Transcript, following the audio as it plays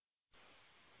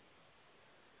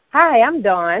Hi, I'm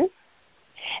Dawn.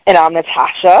 And I'm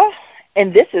Natasha,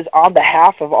 and this is on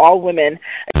behalf of all women.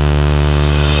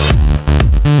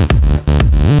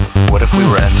 What if we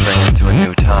were entering into a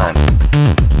new time?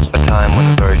 A time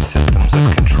when the very systems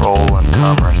of control and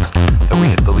commerce that we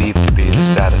had believed to be the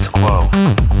status quo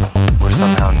were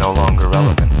somehow no longer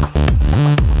relevant?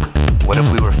 What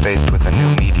if we were faced with a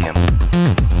new medium,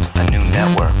 a new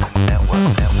network?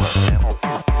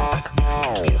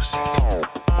 Music.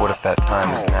 What if that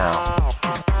time is now?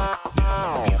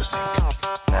 Music.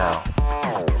 Now.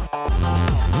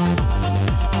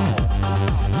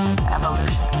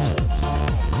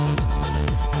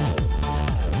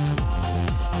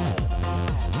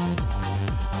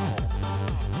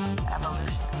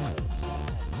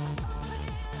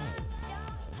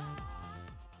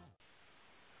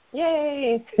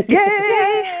 Yay!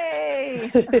 Yay!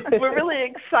 We're really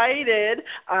excited.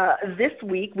 This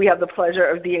week we have the pleasure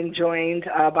of being joined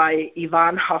by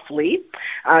Yvonne Huffley.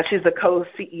 She's the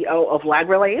co-CEO of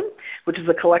Lagrelane, which is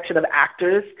a collection of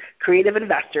actors, creative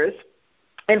investors,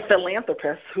 and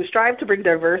philanthropists who strive to bring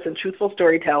diverse and truthful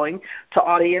storytelling to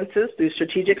audiences through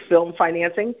strategic film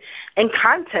financing and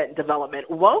content development.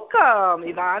 Welcome,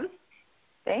 Yvonne.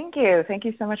 Thank you. Thank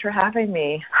you so much for having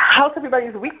me. How's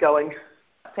everybody's week going?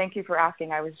 Thank you for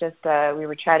asking. I was just, we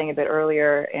were chatting a bit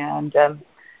earlier, and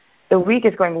the week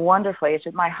is going wonderfully. It's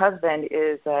just my husband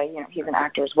is, he's an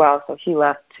actor as well, so he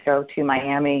left to go to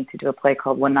Miami to do a play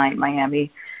called One Night in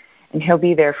Miami, and he'll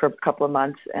be there for a couple of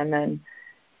months. And then,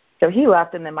 so he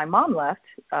left, and then my mom left,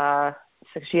 so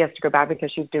she has to go back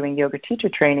because she's doing yoga teacher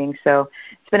training. So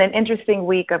it's been an interesting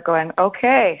week of going,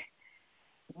 okay,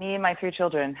 me and my 3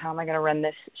 children, how am I going to run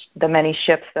the many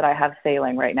ships that I have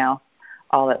sailing right now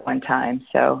all at one time?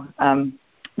 So,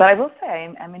 but I will say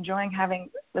I'm enjoying having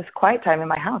this quiet time in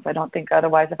my house. I don't think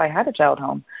otherwise if I had a child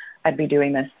home, I'd be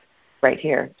doing this right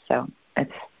here. So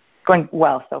it's going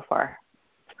well so far.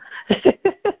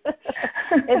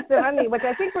 It's funny, which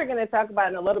I think we're going to talk about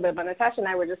in a little bit, but Natasha and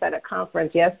I were just at a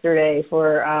conference yesterday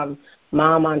for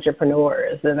mom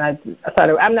entrepreneurs, and I thought,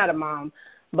 I'm not a mom,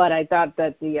 but I thought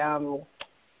that the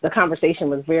conversation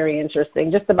was very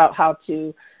interesting, just about how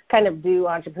to kind of do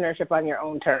entrepreneurship on your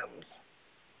own terms.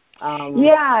 I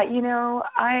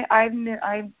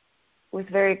was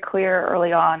very clear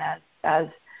early on as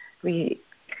we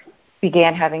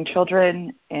began having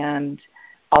children and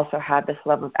also had this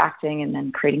love of acting and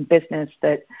then creating business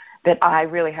that I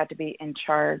really had to be in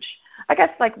charge. I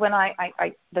guess like when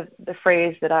the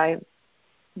phrase that I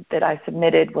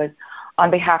submitted was,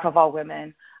 on behalf of all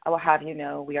women, I will have you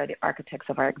know we are the architects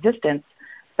of our existence,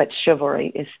 but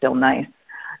chivalry is still nice.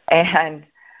 And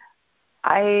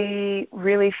I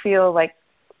really feel like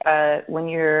when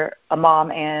you're a mom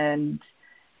and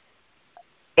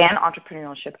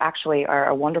entrepreneurship actually are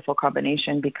a wonderful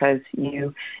combination, because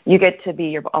you get to be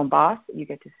your own boss, you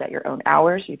get to set your own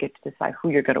hours, you get to decide who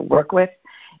you're going to work with,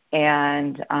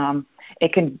 and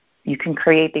you can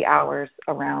create the hours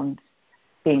around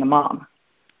being a mom,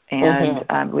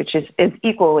 and which is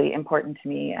equally important to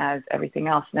me as everything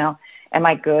else. Now, am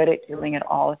I good at doing it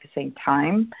all at the same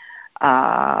time?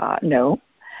 No,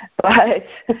 but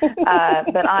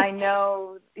I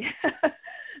know,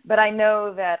 but I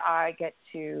know that I get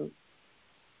to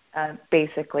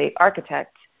basically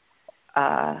architect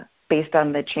based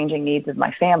on the changing needs of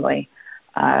my family,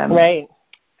 right?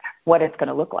 What it's going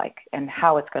to look like and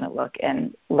how it's going to look,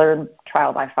 and learn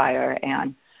trial by fire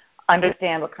and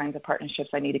understand what kinds of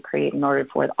partnerships I need to create in order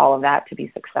for all of that to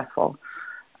be successful,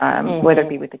 whether it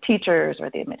be with the teachers or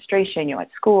the administration,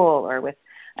 at school, or with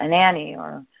a nanny,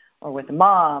 or with a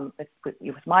mom, with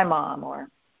my mom, or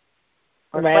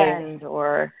right. friends,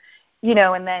 or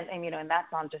and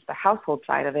that's on just the household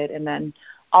side of it, and then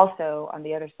also on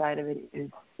the other side of it is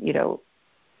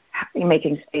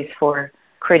making space for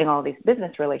creating all these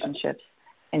business relationships,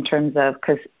 in terms of,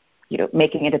 because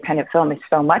making independent film is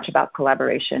so much about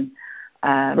collaboration,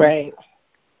 right?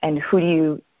 And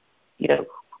who do the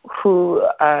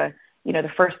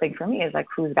first thing for me is like,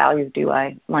 whose values do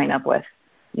I line up with?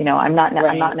 I'm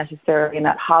not necessarily in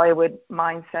that Hollywood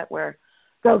mindset where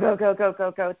go.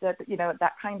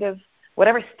 That kind of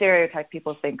whatever stereotype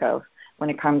people think of when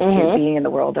it comes to being in the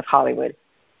world of Hollywood.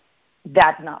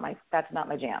 That's not my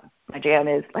jam. My jam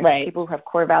is like people who have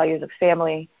core values of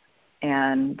family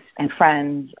and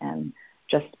friends and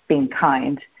just being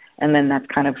kind. And then that's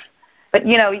kind of, but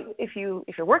if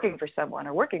you're working for someone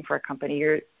or working for a company,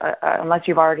 you're unless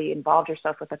you've already involved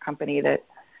yourself with a company that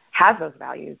has those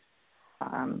values,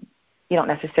 you don't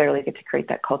necessarily get to create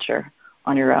that culture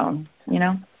on your own,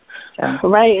 So.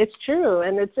 Right, it's true.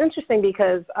 And it's interesting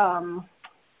because,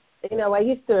 I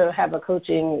used to have a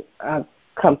coaching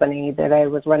company that I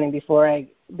was running before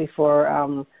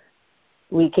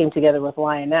we came together with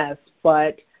Lioness.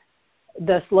 But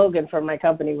the slogan for my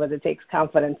company was, "It takes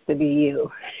confidence to be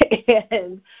you."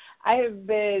 And I have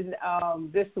been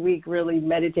this week really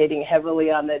meditating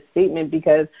heavily on that statement,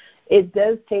 because it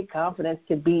does take confidence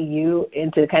to be you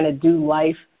and to kind of do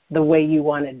life the way you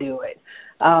want to do it.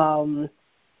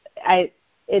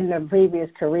 In the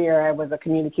previous career, I was a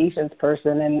communications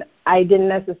person, and I didn't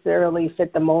necessarily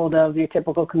fit the mold of your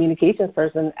typical communications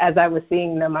person as I was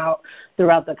seeing them out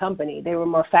throughout the company. They were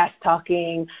more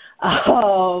fast-talking,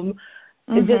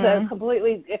 just a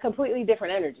completely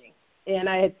different energy. And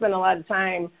I had spent a lot of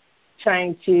time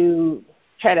trying to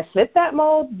fit that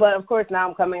mold, but of course now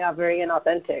I'm coming out very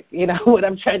inauthentic, when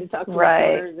I'm trying to talk to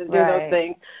reporters and do those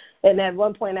things. And at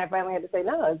one point I finally had to say,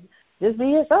 no, just be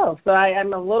yourself. So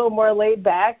I'm a little more laid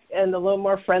back and a little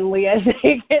more friendly, I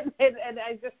think, and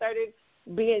I just started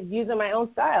using my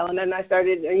own style. And then I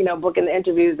started, booking the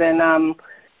interviews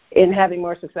and having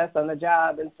more success on the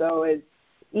job. And so it's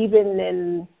even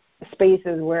in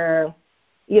spaces where,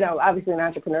 obviously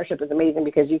entrepreneurship is amazing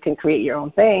because you can create your own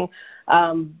thing.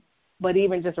 But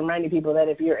even just reminding people that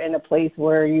if you're in a place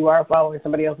where you are following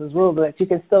somebody else's rules, that you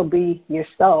can still be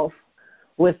yourself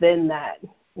within that,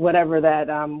 whatever that,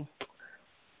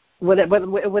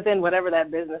 within whatever that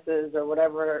business is or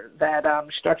whatever that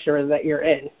structure is that you're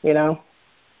in,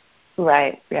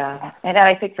 Right, yeah. And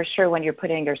I think for sure when you're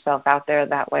putting yourself out there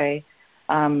that way,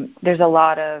 there's a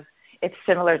lot of, it's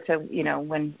similar to,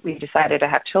 when we decided to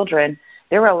have children,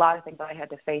 there were a lot of things I had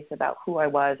to face about who I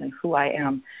was and who I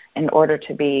am in order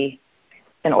to be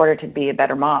a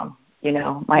better mom,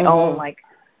 my own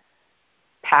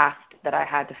path that I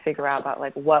had to figure out about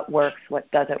what works, what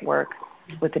doesn't work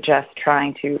with just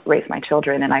trying to raise my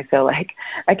children. And I feel like,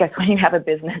 I guess when you have a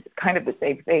business, it's kind of the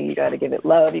same thing. You got to give it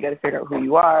love. You got to figure out who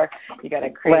you are. You got to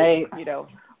create,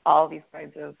 all these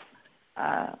kinds of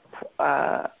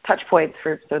touch points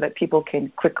so that people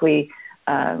can quickly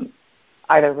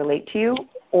either relate to you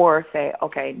or say,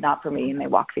 okay, not for me, and they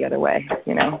walk the other way,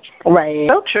 Right.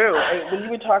 So true. When you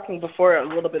were talking before a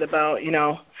little bit about,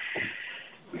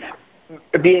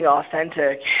 being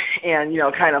authentic and,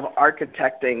 kind of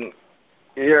architecting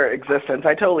your existence,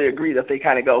 I totally agree that they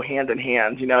kind of go hand in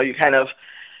hand. You kind of,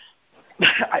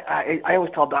 I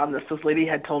always tell Don this lady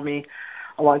had told me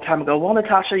a long time ago, well,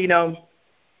 Natasha,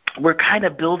 we're kind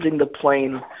of building the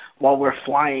plane while we're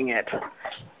flying it.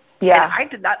 Yeah. And I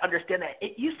did not understand that.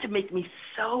 It used to make me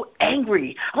so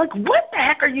angry. I'm like, what the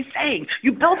heck are you saying?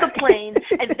 You build the plane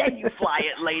and then you fly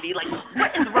it, lady. Like,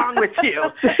 what is wrong with you?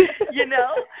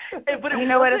 But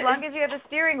what? As long as you have a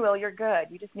steering wheel, you're good.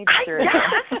 You just need a steering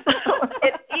wheel.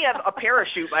 And a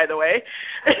parachute, by the way.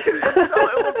 So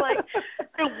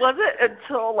it wasn't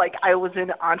until I was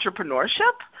in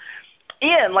entrepreneurship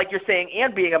and, like you're saying,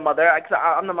 and being a mother, because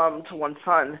I'm the mom to one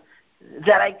son,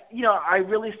 that I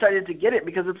really started to get it,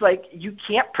 because it's like you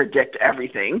can't predict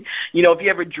everything. If you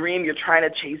have a dream, you're trying to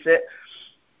chase it.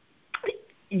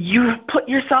 You put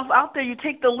yourself out there, you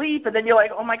take the leap, and then you're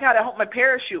like, oh my God, I hope my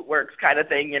parachute works, kind of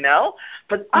thing,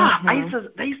 But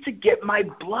they used to get my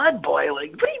blood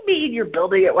boiling. What do you mean you're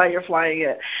building it while you're flying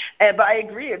it? But I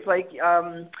agree. It's like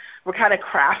we're kind of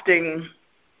crafting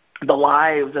the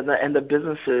lives and the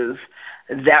businesses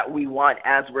that we want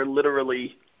as we're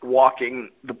literally walking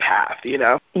the path,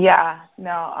 Yeah,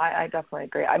 no, I definitely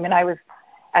agree. I mean, I was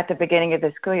at the beginning of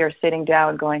the school year sitting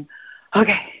down going,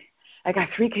 okay, I got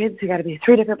 3 kids who got to be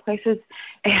 3 different places,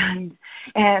 and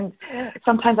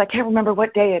sometimes I can't remember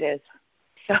what day it is.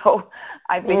 So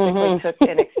I basically took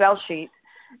an Excel sheet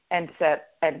and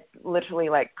literally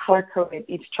color coded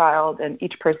each child and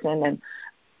each person, and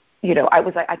I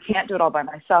was like, I can't do it all by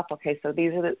myself. Okay, so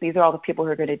these are all the people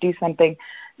who are going to do something.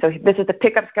 So this is the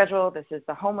pickup schedule. This is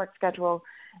the homework schedule.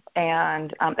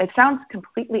 And it sounds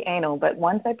completely anal, but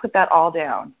once I put that all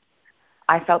down,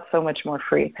 I felt so much more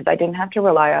free, because I didn't have to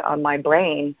rely on my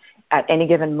brain at any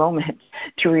given moment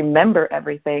to remember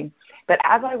everything. But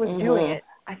as I was doing it,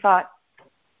 I thought,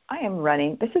 I am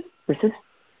running.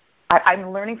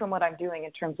 I'm learning from what I'm doing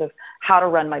in terms of how to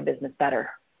run my business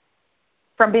better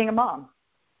from being a mom,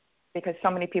 because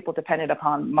so many people depended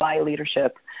upon my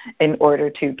leadership in order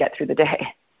to get through the day.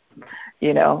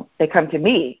 They come to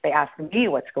me, they ask me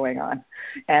what's going on,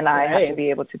 and I have to be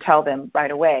able to tell them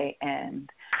right away. And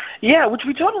yeah, which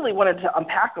we totally wanted to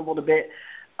unpack a little bit,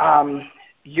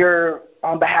 your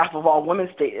on behalf of all women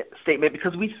statement,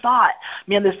 because we thought,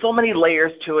 man, there's so many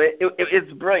layers to it.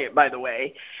 It's brilliant, by the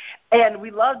way. And we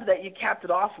loved that you capped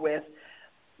it off with,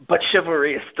 but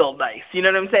chivalry is still nice. You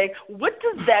know what I'm saying? What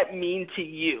does that mean to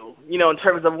you, in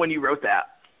terms of when you wrote that?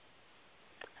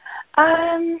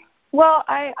 Well,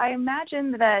 I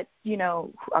imagine that,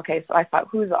 okay, so I thought,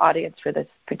 who's the audience for this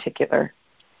particular,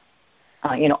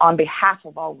 on behalf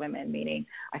of all women, meaning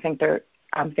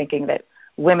I'm thinking that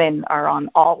women we're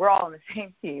all on the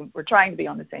same team. We're trying to be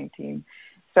on the same team.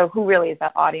 So who really is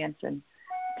that audience? And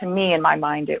to me, in my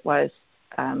mind, it was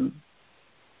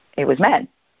men.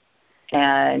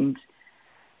 And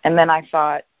then I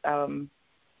thought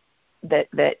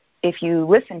that if you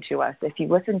listen to us, if you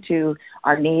listen to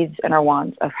our needs and our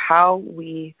wants of how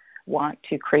we want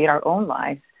to create our own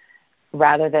lives,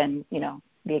 rather than,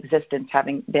 the existence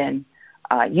having been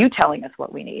you telling us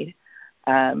what we need,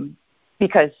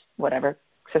 because whatever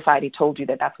society told you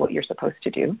that's what you're supposed to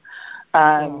do,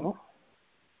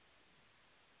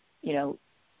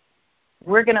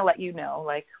 we're going to let you know,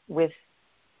 like, with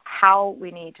how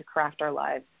we need to craft our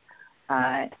lives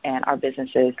and our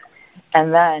businesses.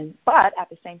 And then, but at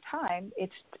the same time,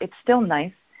 it's still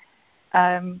nice.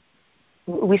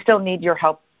 We still need your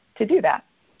help to do that.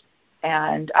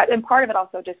 And part of it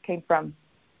also just came from,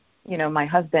 my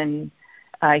husband.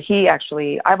 He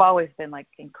actually, I've always been like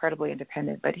incredibly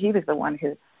independent, but he was the one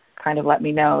who kind of let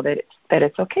me know that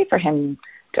it's okay for him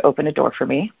to open a door for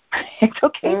me. It's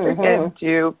okay for him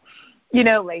to,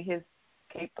 lay his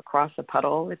cape across a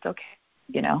puddle. It's okay,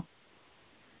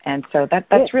 And so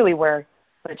that's really where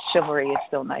that chivalry is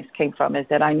still nice came from, is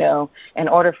that I know in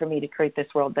order for me to create this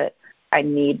world that I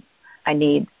need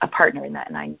a partner in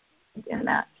that, and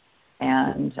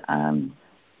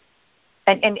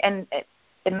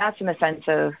and that's in the sense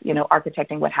of,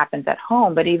 architecting what happens at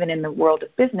home, but even in the world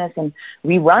of business, and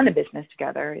we run a business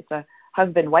together. It's a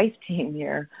husband-wife team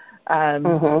here.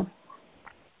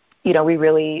 We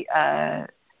really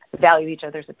value each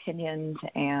other's opinions,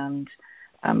 and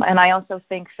I also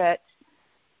think that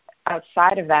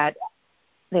outside of that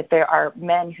there are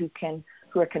men who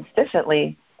are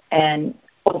consistently and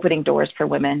opening doors for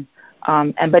women,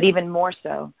 but even more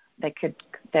so that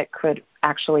could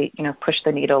actually push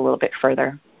the needle a little bit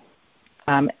further,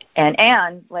 and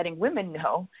letting women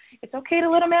know it's okay to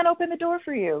let a man open the door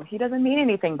for you. He doesn't mean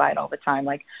anything by it all the time.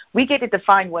 Like, we get to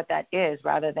define what that is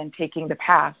rather than taking the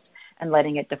past and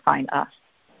letting it define us.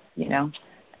 Yeah,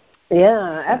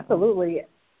 absolutely.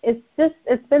 It's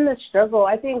been the struggle,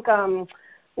 I think,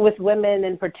 with women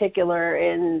in particular,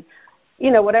 in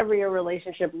whatever your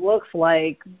relationship looks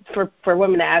like, for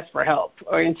women to ask for help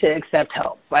or to accept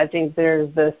help. I think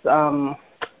there's this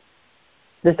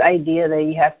idea that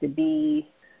you have to be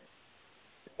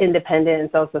independent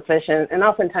and self-sufficient, and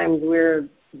oftentimes we're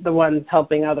the ones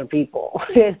helping other people.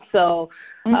 So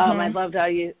I loved how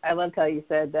you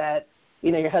said that,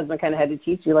 your husband kind of had to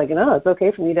teach you, like, no, it's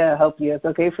okay for me to help you. It's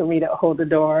okay for me to hold the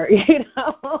door, and he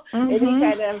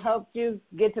kind of helped you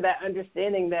get to that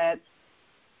understanding that,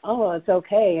 oh, it's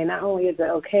okay. And not only is it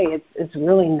okay, it's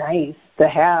really nice to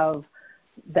have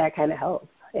that kind of help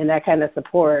and that kind of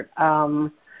support.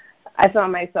 I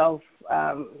found myself,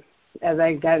 as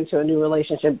I got into a new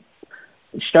relationship,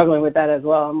 struggling with that as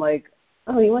well. I'm like,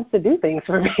 oh, he wants to do things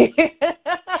for me.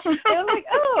 And I'm like,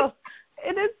 oh,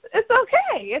 it's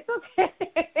okay. It's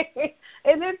okay.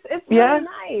 And it's really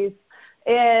nice.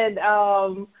 And,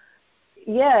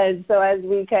 so as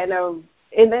we kind of,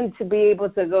 and then to be able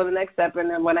to go the next step, and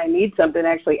then when I need something,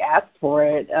 actually ask for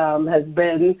it, has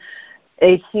been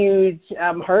a huge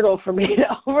hurdle for me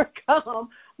to overcome.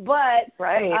 But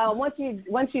once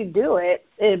you do it,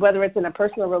 whether it's in a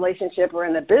personal relationship or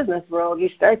in the business world, you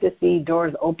start to see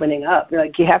doors opening up.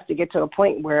 Like, you have to get to a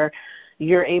point where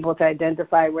you're able to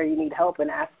identify where you need help and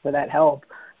ask for that help.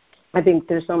 I think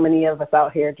there's so many of us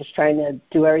out here just trying to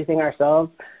do everything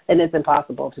ourselves, and it's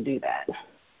impossible to do that.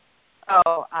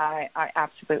 Oh, I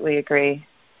absolutely agree.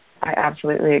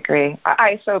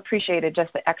 I so appreciated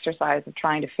just the exercise of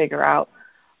trying to figure out,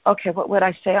 okay, what would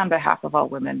I say on behalf of all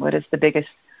women? What is the biggest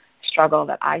struggle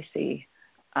that I see?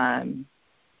 And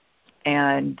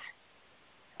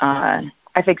I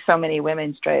think so many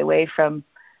women stray away from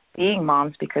being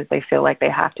moms because they feel like they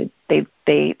have to,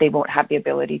 they won't have the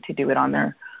ability to do it on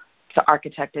their, to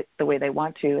architect it the way they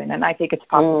want to. And then I think it's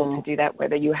possible to do that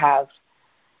whether you have,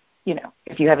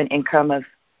 if you have an income of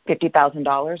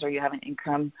 $50,000 or you have an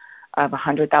income of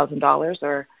 $100,000,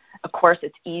 or of course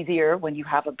it's easier when you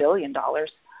have $1 billion.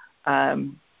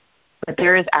 But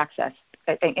there is access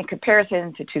in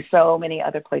comparison to so many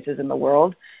other places in the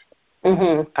world.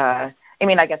 I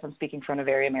mean, I guess I'm speaking from a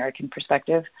very American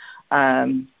perspective.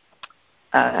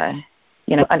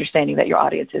 Understanding that your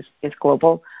audience is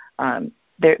global.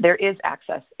 There is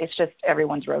access. It's just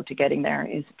everyone's road to getting there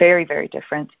is very, very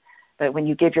different. But when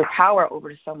you give your power over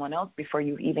to someone else before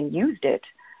you've even used it,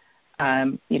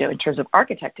 in terms of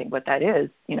architecting what that is,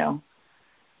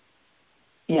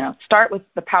 start with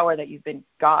the power that you've been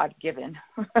God-given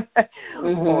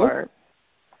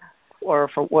or for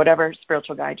whatever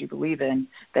spiritual guide you believe in,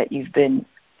 that you've been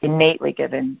innately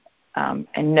given,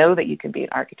 and know that you can be an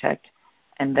architect.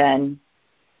 And then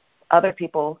other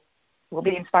people will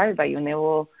be inspired by you, and they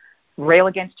will rail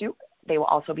against you. They will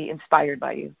also be inspired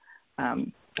by you. I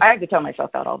have to tell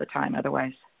myself that all the time.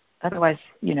 Otherwise,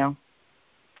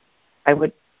 I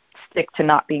would stick to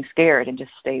not being scared and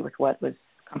just stay with what was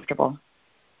comfortable.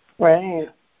 Right.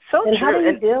 So and true. How do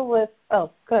you deal with?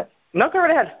 Oh, good. No, go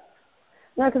right ahead.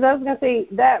 No, because I was going to say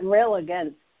that rail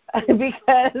against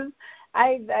because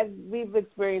we've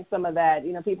experienced some of that.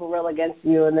 People rail against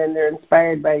you, and then they're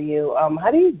inspired by you.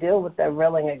 How do you deal with that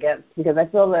railing against? Because I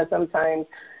feel that sometimes,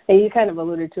 and you kind of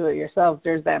alluded to it yourself,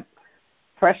 there's that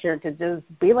pressure to just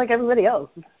be like everybody else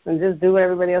and just do what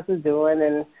everybody else is doing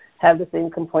and have the same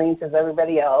complaints as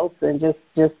everybody else and just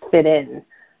fit in.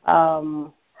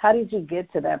 How did you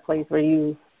get to that place where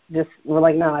you just were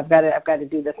like, no, I've got to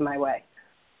do this my way?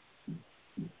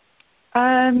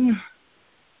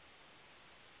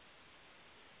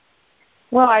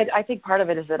 Well, I think part of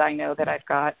it is that I know that I've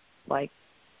got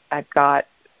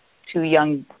 2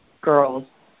 young girls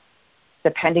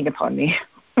depending upon me.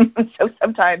 So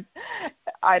sometimes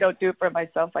I don't do it for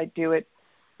myself. I do it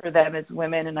for them as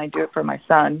women, and I do it for my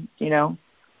son, So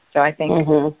I think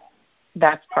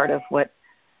that's part of what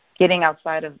getting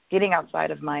outside of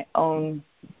my own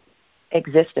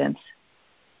existence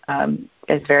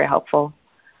is very helpful.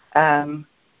 And,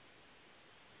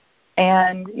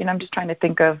 I'm just trying to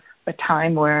think of a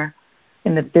time where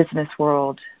in the business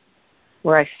world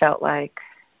where I felt like,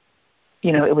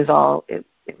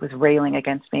 it was railing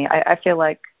against me. I feel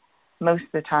like most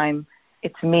of the time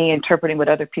it's me interpreting what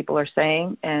other people are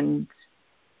saying and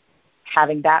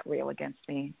having that rail against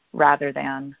me rather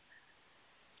than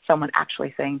someone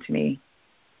actually saying to me,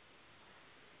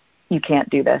 you can't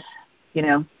do this,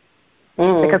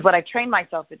 Because what I trained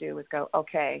myself to do was go,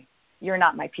 okay, you're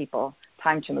not my people.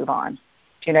 Time to move on. Do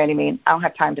you know what I mean? I don't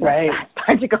have time to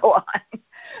time to go on.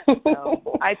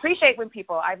 So I appreciate when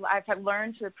people, I've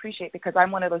learned to appreciate, because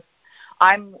I'm the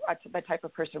type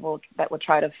of person that will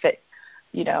try to fit,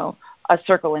 a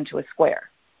circle into a square.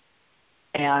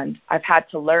 And I've had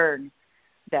to learn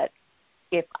that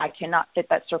if I cannot fit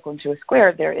that circle into a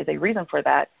square, there is a reason for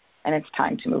that, and it's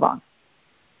time to move on.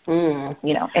 In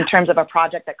terms of a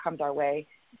project that comes our way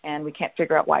and we can't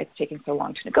figure out why it's taking so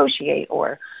long to negotiate,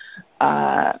 or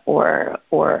an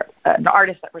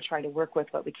artist that we're trying to work with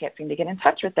but we can't seem to get in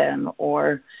touch with them,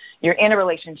 or you're in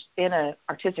an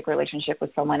artistic relationship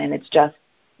with someone and it's just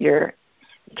you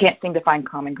can't seem to find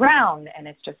common ground, and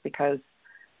it's just because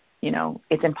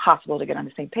it's impossible to get on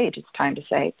the same page. It's time to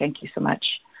say thank you so much,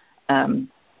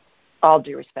 all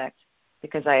due respect,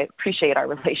 because I appreciate our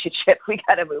relationship. We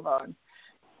got to move on.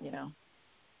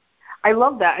 I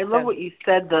love that. I love what you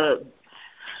said,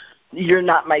 you're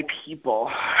not my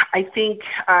people. I think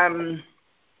I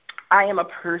am a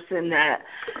person that,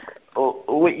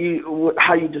 how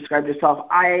you described yourself,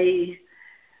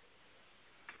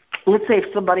 let's say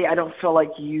if somebody I don't feel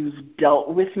like you've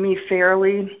dealt with me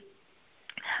fairly,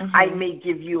 I may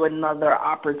give you another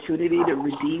opportunity to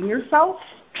redeem yourself.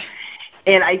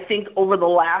 And I think over the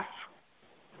last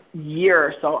year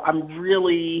or so, I'm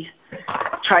really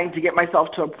trying to get myself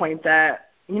to a point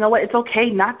that, it's okay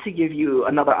not to give you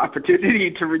another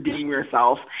opportunity to redeem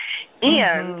yourself.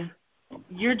 And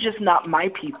you're just not my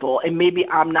people, and maybe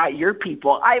I'm not your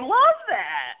people. I love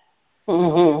that.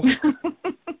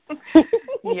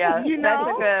 Yeah,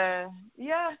 that's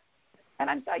yeah. And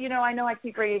I'm, I know I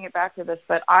keep bringing it back to this,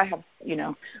 but I have,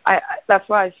 that's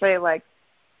why I say, like,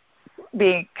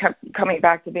 coming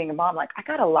back to being a mom, like, I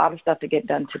got a lot of stuff to get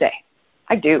done today.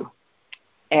 I do.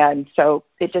 And so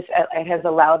it has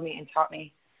allowed me and taught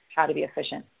me how to be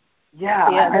efficient.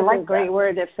 Yeah, that's a great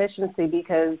word, efficiency,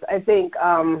 because I think,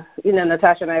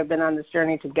 Natasha and I have been on this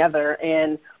journey together,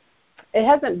 and it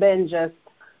hasn't been just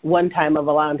one time of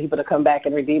allowing people to come back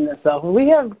and redeem themselves. We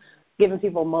have given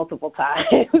people multiple times,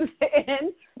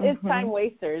 and it's time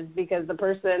wasters, because the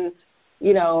person,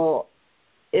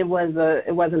 it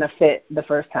wasn't a fit the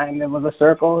first time. It was a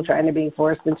circle trying to be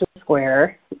forced into a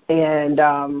square, and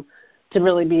to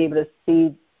really be able to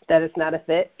see that it's not a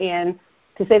fit, and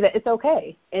to say that it's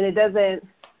okay, and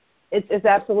it's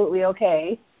absolutely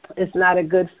okay. It's not a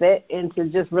good fit, and to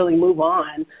just really move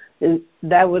on.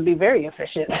 That would be very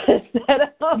efficient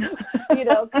instead of,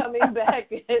 coming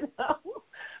back and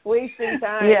wasting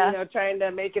time, trying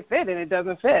to make it fit, and it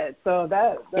doesn't fit. So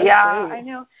that's great. I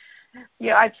know.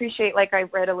 Yeah, I appreciate. Like, I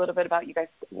read a little bit about you guys.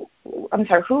 I'm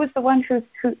sorry. Who was the one who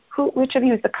which of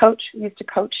you is the coach? You used to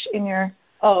coach in your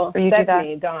Oh, you that's do that?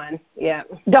 me, Dawn. Yeah.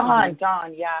 Dawn,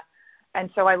 yeah. And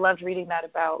so I loved reading that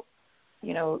about,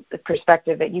 the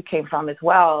perspective that you came from as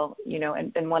well,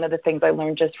 and one of the things I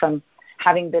learned just from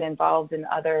having been involved in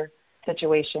other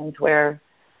situations where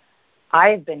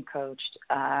I've been coached,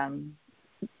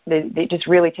 they just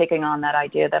really taking on that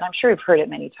idea that I'm sure you've heard it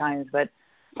many times, but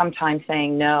sometimes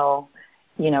saying no,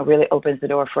 really opens the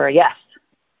door for a yes.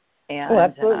 And,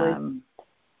 absolutely.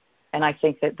 And I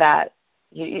think that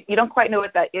you don't quite know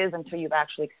what that is until you've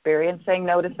actually experienced saying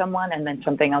no to someone, and then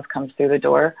something else comes through the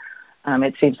door.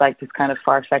 It seems like this kind of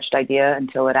far-fetched idea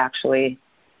until it actually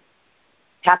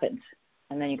happens.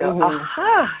 And then you go,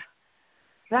 aha,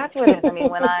 that's what it is. I mean,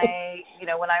 when I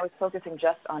was focusing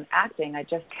just on acting, I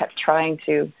just kept trying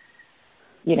to,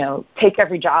 take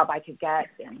every job I could get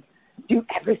and do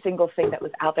every single thing that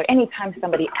was out there. Anytime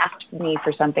somebody asked me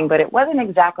for something, but it wasn't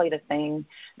exactly the thing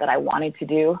that I wanted to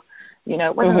do.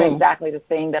 It wasn't exactly the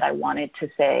thing that I wanted to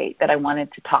say, that I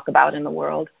wanted to talk about in the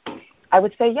world. I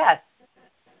would say yes,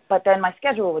 but then my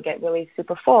schedule would get really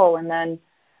super full, and then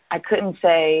I couldn't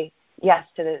say yes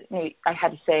I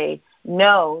had to say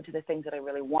no to the things that I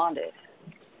really wanted.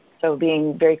 So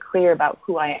being very clear about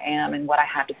who I am and what I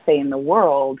have to say in the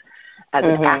world as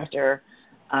an actor,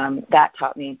 that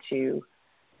taught me to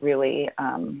really,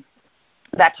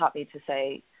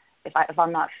 say, if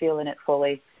I'm not feeling it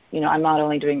fully, I'm not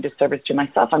only doing disservice to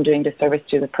myself, I'm doing disservice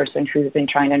to the person who's been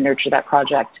trying to nurture that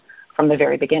project from the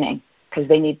very beginning, because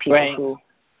they need people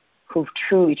who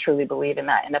truly, truly believe in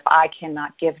that. And if I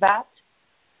cannot give that,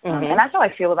 and that's how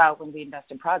I feel about when we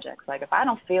invest in projects. Like, if I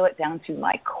don't feel it down to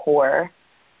my core,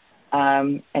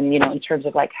 and, in terms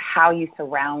of, like, how you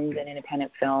surround an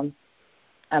independent film,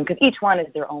 because each one is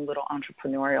their own little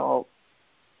entrepreneurial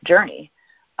journey.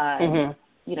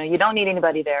 You don't need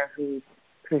anybody there who's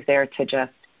there to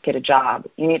just get a job.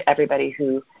 You need everybody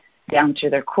who, down to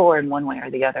their core in one way or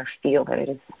the other, feel that it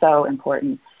is so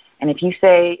important. And if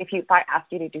I ask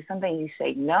you to do something, you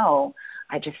say no,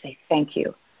 I just say thank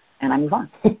you, and I move on.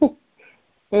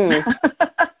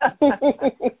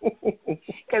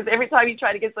 Because every time you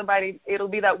try to get somebody, it'll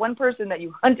be that one person that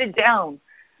you hunted down.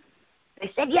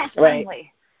 They said yes finally.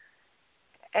 Right.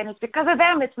 And it's because of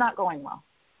them it's not going well.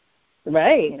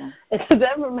 Right.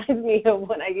 That reminds me of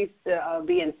when I used to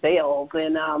be in sales,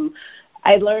 and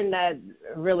I learned that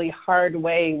really hard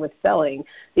way with selling,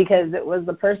 because it was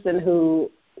the person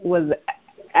who was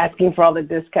asking for all the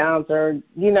discounts, or,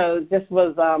 just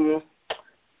was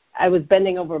I was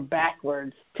bending over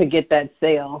backwards to get that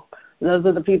sale. Those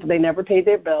are the people, they never paid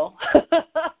their bill.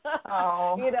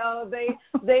 Oh.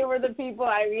 They were the people,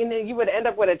 you would end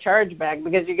up with a chargeback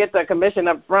because you get the commission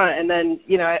up front, and then,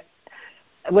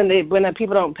 when the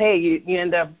people don't pay, you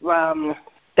end up,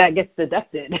 that gets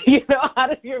deducted,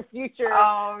 out of your future.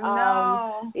 Oh,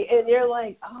 no. And you're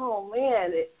like, oh,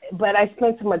 man. But I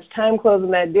spent so much time closing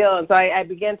that deal, and so I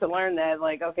began to learn that,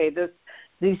 like, okay,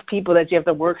 these people that you have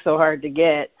to work so hard to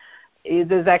get,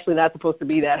 it is actually not supposed to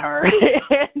be that hard,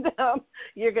 and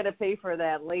you're going to pay for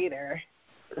that later.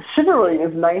 Chivalry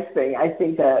is a nice thing. I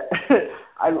think that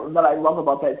I love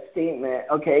about that statement.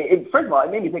 Okay, first of all,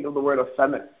 it made me think of the word of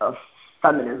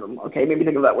feminism. Okay, it made me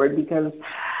think of that word because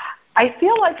I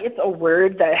feel like it's a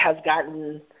word that has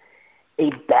gotten a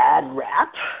bad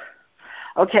rap.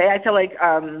 Okay, I feel like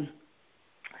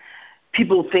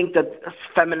people think that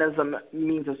feminism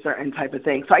means a certain type of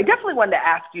thing. So I definitely wanted to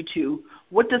ask you too,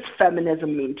 what does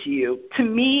feminism mean to you? To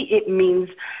me, it means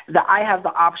that I have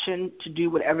the option to do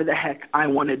whatever the heck I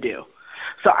want to do.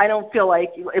 So I don't feel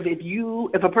like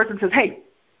if a person says, hey,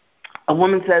 a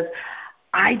woman says,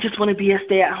 I just want to be a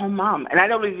stay-at-home mom, and I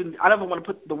don't even want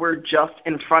to put the word just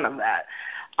in front of that.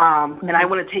 And I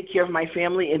want to take care of my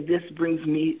family, and this brings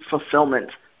me fulfillment.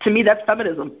 To me, that's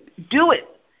feminism. Do it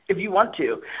if you want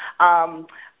to.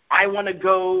 I want to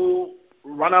go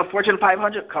run a Fortune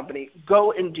 500 company.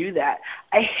 Go and do that.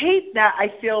 I hate that.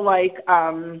 I feel like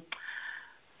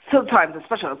sometimes,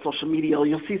 especially on social media,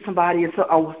 you'll see somebody,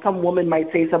 some woman might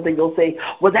say something, they'll say,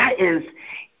 well, that is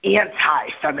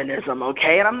anti-feminism,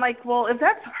 okay? And I'm like, well, if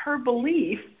that's her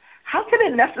belief, how can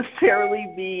it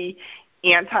necessarily be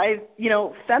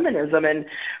anti-feminism? And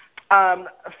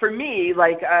for me,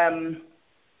 like,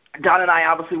 Don and I,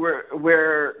 obviously,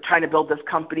 we're trying to build this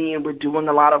company, and we're doing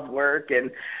a lot of work,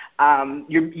 and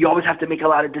you always have to make a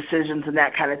lot of decisions and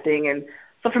that kind of thing. And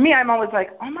so for me, I'm always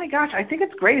like, oh, my gosh, I think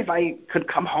it's great if I could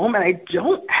come home and I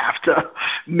don't have to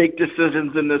make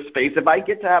decisions in this space. If I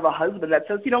get to have a husband that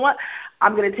says, you know what,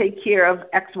 I'm going to take care of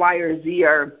X, Y, or Z,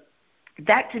 or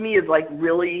that to me is like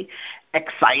really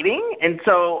exciting. And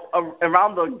so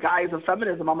around the guise of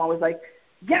feminism, I'm always like,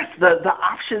 yes, the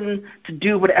option to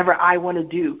do whatever I want to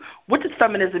do. What does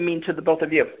feminism mean to the both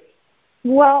of you?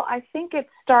 Well, I think it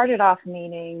started off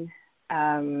meaning,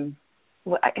 I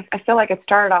feel like it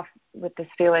started off with this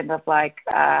feeling of like,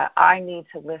 I need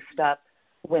to lift up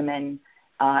women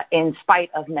in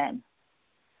spite of men.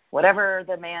 Whatever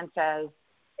the man says,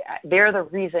 they're the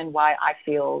reason why I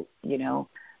feel, the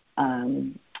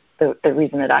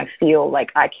reason that I feel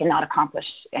like I cannot accomplish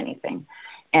anything.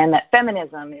 And that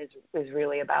feminism is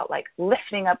really about like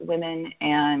lifting up women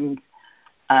and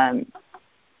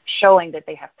showing that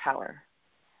they have power.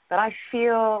 But I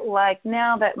feel like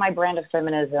now that my brand of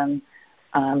feminism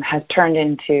has turned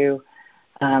into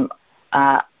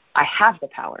I have the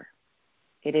power.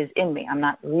 It is in me. I'm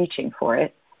not reaching for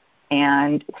it.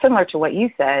 And similar to what you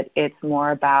said, it's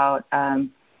more about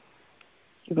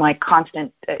my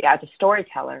constant, as a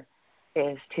storyteller,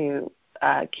 is to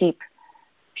keep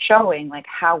showing like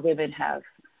how women have,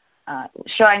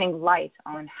 shining light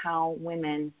on how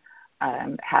women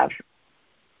have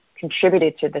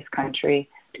contributed to this country,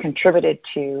 contributed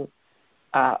to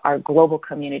our global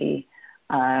community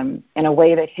in a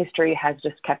way that history has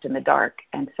just kept in the dark.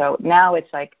 And so now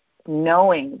it's like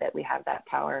knowing that we have that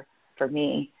power for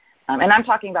me. And I'm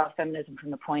talking about feminism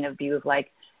from the point of view of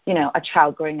like, a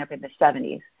child growing up in the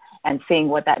 70s and seeing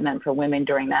what that meant for women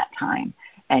during that time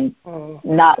and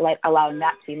not allowing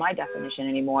that to be my definition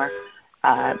anymore.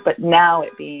 But now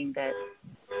it being that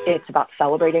it's about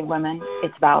celebrating women.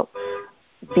 It's about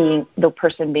being the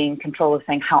person being in control of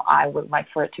saying how I would like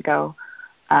for it to go.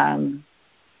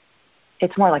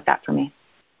 It's more like that for me.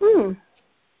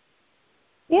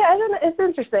 Yeah, it's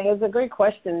interesting. It's a great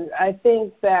question. I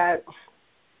think that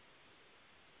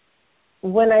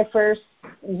when I first,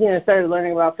 started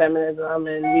learning about feminism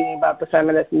and reading about the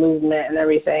feminist movement and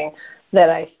everything, that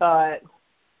I thought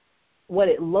what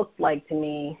it looked like to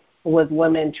me was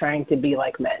women trying to be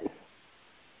like men.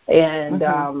 And,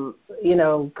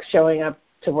 showing up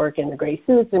to work in the gray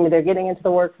suits. I mean, they're getting into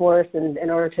the workforce and in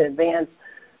order to advance,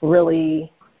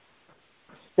 really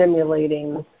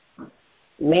stimulating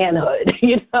manhood,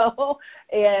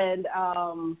 and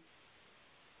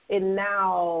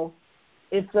now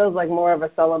it feels like more of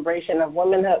a celebration of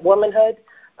womanhood.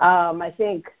 I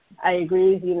think I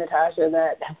agree with you, Natasha,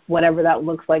 that whatever that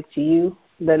looks like to you,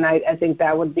 then I think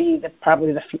that would be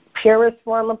probably the purest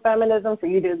form of feminism, for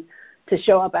you to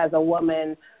show up as a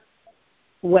woman,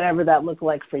 whatever that looked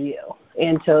like for you,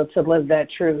 and to live that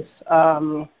truth.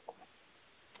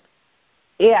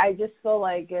 I just feel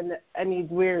like, and I mean,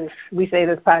 we say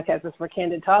this podcast is for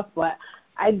candid talk, but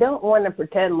I don't want to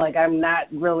pretend like I'm not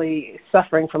really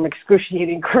suffering from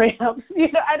excruciating cramps.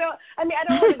 I don't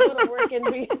want to go to work and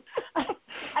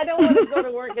I don't want to go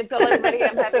to work and tell everybody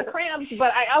I'm having cramps,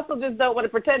 but I also just don't want to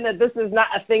pretend that this is not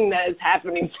a thing that is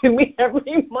happening to me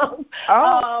every month.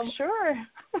 Sure.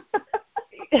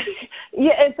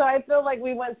 And so I feel like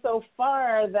we went so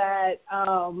far that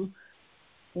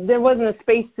there wasn't a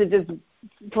space to just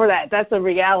for that. That's a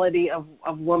reality of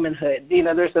womanhood.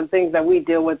 There's some things that we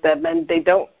deal with that men, they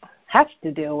don't have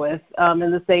to deal with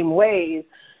in the same ways.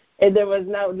 And there was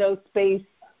no space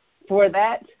for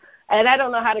that. And I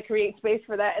don't know how to create space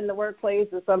for that in the workplace.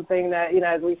 It's something that,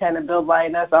 as we kind of build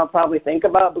lioness, I'll probably think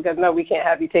about, because no, we can't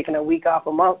have you taking a week off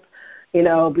a month,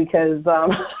 because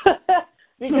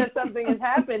because something is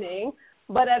happening.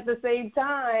 But at the same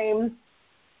time,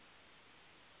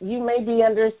 you may be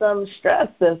under some stress.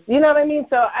 You know what I mean?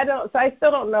 So I still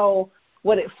don't know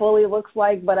what it fully looks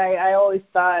like, but I always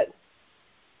thought,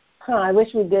 I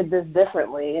wish we did this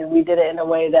differently, and we did it in a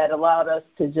way that allowed us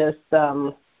to just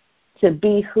to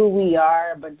be who we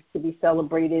are, but to be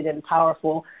celebrated and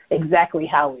powerful exactly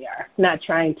how we are, not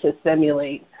trying to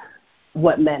simulate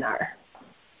what men are.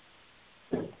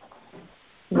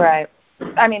 Right.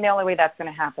 I mean, the only way that's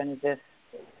going to happen is if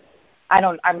I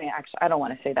don't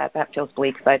want to say that. That feels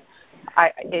bleak, but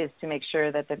is to make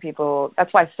sure that the people.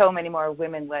 That's why so many more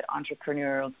women-led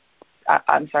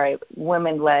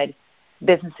women-led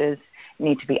businesses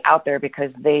need to be out there,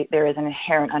 because there is an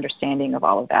inherent understanding of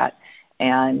all of that,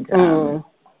 and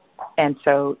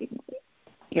so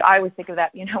I always think of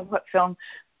that. What film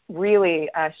really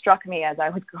struck me as I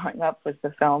was growing up was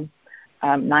the film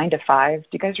 9 to 5. Do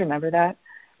you guys remember that?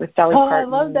 With Dolly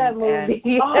Parton. I love that movie.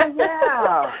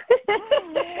 Yeah.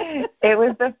 It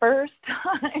was the first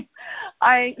time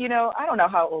I don't know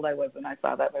how old I was when I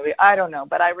saw that movie. I don't know,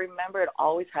 but I remember it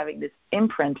always having this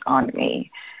imprint on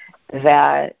me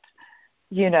that,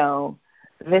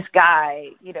 this guy,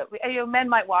 men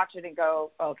might watch it and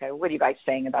go, okay, what are you guys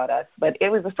saying about us? But it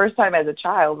was the first time as a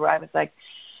child where I was like,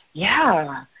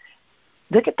 yeah,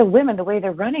 look at the women, the way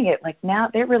they're running it. Like now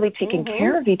they're really taking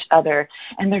care of each other,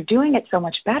 and they're doing it so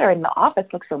much better. And the office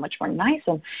looks so much more nice,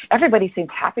 and everybody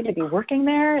seems happy to be working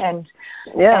there. And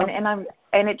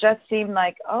and it just seemed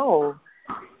like,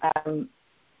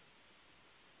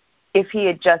 if he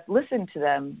had just listened to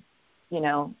them,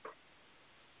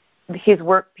 his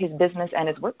business and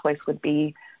his workplace would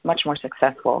be much more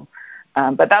successful.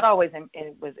 But that always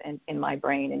was in my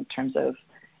brain in terms of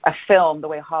a film, the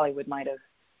way Hollywood might have.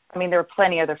 I mean, there were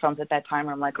plenty of other films at that time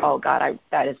where I'm like, oh, God,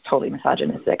 that is totally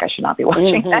misogynistic. I should not be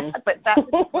watching that. But that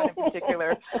one in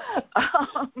particular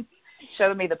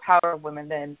showed me the power of women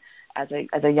then as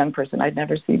a young person I'd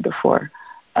never seen before.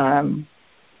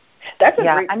 That's a great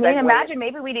segue. I mean, imagine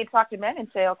maybe we need to talk to men and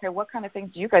say, okay, what kind of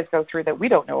things do you guys go through that we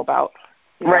don't know about?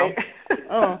 Right.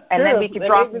 And then we could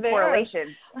draw some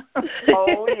correlations.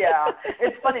 Oh, yeah.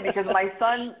 It's funny because my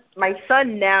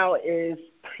son now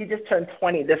he just turned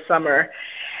 20 this summer,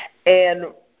 and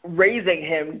raising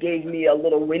him gave me a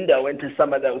little window into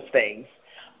some of those things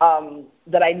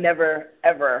that I never,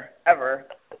 ever, ever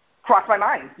crossed my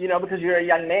mind, because you're a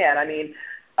young man. I mean,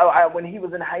 when he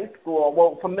was in high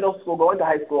school, from middle school going to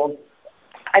high school,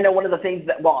 I know one of the things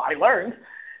that, I learned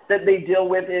that they deal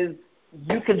with is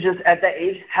you can just, at that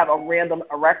age, have a random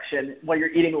erection while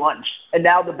you're eating lunch. And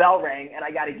now the bell rang, and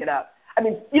I got to get up. I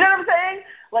mean, you know what I'm saying?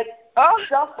 Like,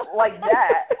 stuff like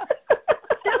that.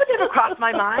 That would never cross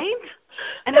my mind.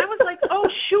 And I was like, oh,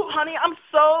 shoot, honey, I'm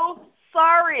so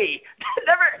sorry.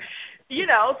 Never,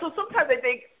 so sometimes I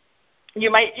think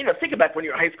you might, think about when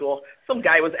you were in high school, some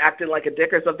guy was acting like a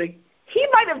dick or something. He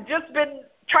might have just been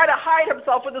trying to hide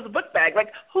himself with his book bag.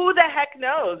 Like, who the heck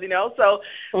knows, So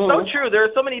true. There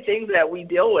are so many things that we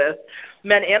deal with,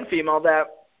 men and female, that,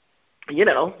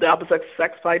 the opposite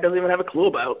sex probably doesn't even have a clue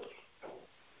about.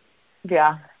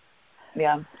 Yeah.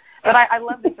 But I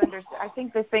love this I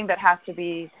think this thing that has to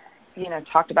be,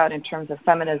 talked about in terms of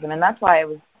feminism, and that's why I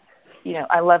was,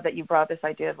 I love that you brought this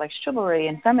idea of like chivalry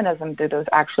and feminism. Do those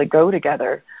actually go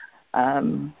together?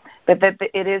 But that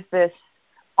it is this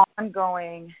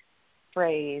ongoing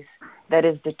phrase that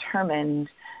is determined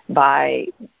by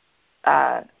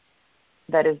our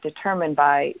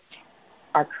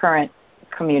current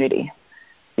community.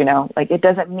 Like it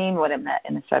doesn't mean what it meant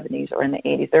in the 70s or in the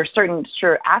 80s. There are certain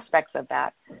aspects of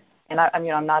that, and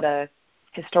I'm not a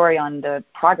historian on the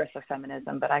progress of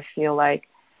feminism, but I feel like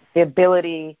the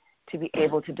ability to be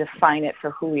able to define it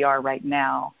for who we are right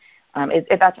now, I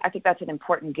think that's an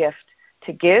important gift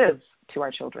to give to our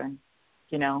children.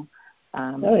 Is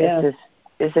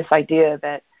this idea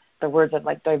that the words of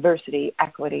like diversity,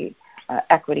 equity,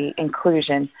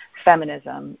 inclusion,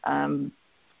 feminism,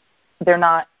 they're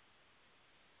not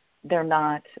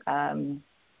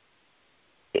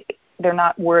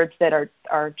words that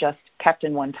are just kept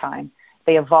in one time.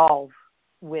 They evolve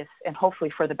with, and hopefully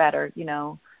for the better,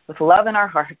 with love in our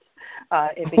hearts.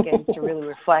 It begins to really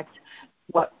reflect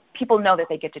what people know, that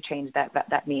they get to change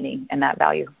that meaning and that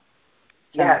value.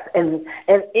 So. Yes, and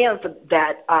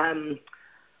that,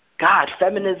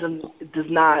 feminism does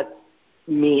not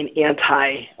mean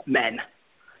anti-men.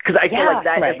 Because I feel like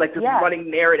that is like this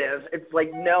running narrative. It's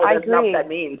like, no, that's not what that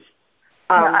means.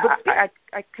 I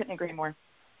couldn't agree more.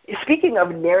 Speaking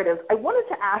of narratives, I wanted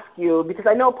to ask you, because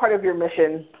I know part of your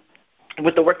mission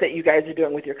with the work that you guys are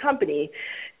doing with your company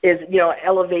is,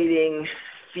 elevating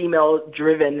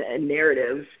female-driven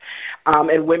narratives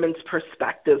and women's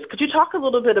perspectives. Could you talk a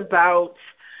little bit about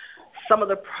some of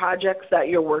the projects that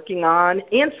you're working on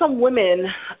and some women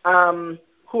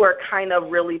who are kind of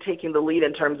really taking the lead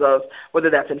in terms of whether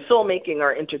that's in filmmaking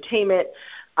or entertainment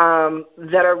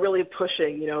that are really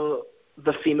pushing,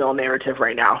 the female narrative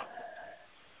right now?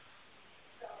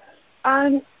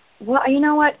 Well, you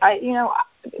know what?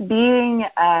 Being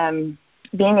in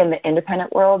the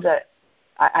independent world,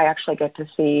 I actually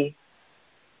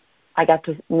I got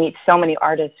to meet so many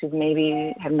artists who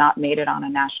maybe have not made it on a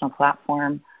national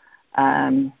platform,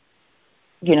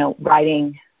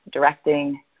 writing,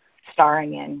 directing,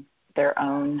 starring in their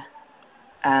own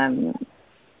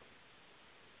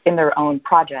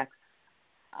projects.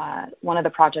 One of the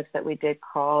projects that we did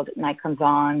called Night Comes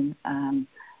On,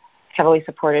 heavily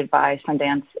supported by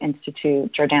Sundance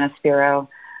Institute, Jordana Spiro.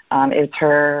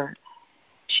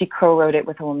 She co-wrote it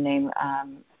with a woman named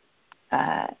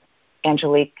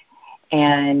Angelique,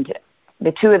 and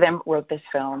the two of them wrote this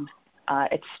film.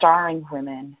 It's starring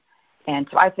women, and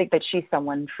so I think that she's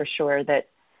someone for sure that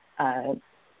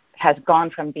has gone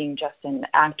from being just an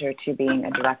actor to being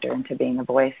a director and to being a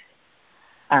voice.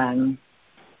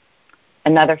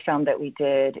 Another film that we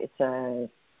did, it's a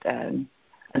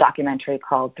documentary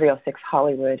called 306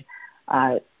 Hollywood,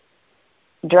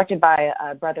 directed by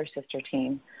a brother-sister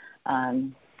team,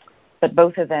 But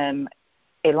both of them,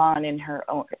 Elan in her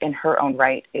own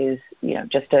right is,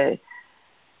 just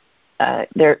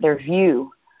their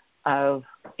view of,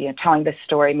 telling this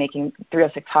story, making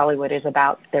 306 Hollywood is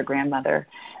about their grandmother.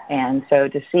 And so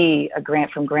to see a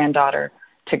from granddaughter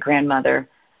to grandmother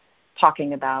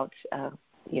talking about,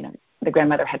 the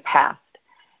grandmother had passed.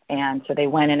 And so they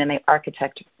went in and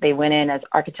they went in as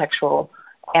architectural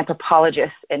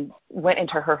anthropologists and went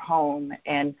into her home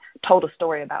and told a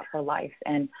story about her life.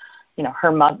 And,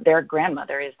 their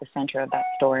grandmother is the center of that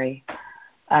story.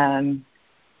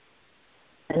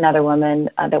 Another woman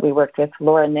that we worked with,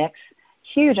 Laura Nix,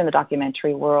 huge in the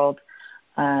documentary world.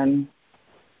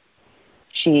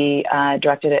 She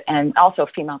directed it, and also a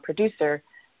female producer,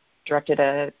 directed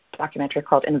a documentary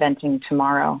called Inventing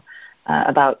Tomorrow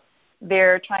about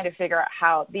they're trying to figure out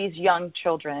how these young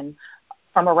children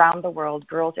from around the world,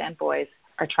 girls and boys,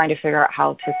 are trying to figure out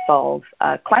how to solve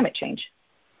climate change.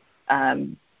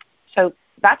 So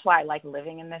that's why I like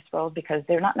living in this world, because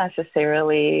they're not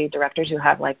necessarily directors who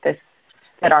have like this,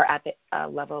 that are at the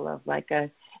level of like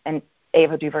an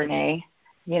Ava DuVernay,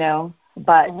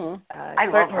 but I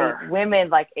love her. Women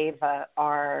like Ava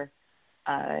are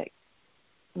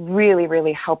really,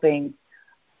 really helping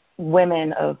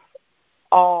women of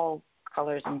all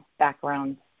colors and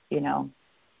backgrounds,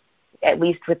 at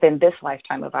least within this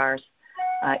lifetime of ours,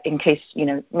 in case,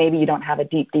 maybe you don't have a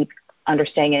deep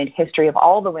understanding and history of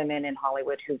all the women in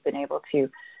Hollywood who've been able to,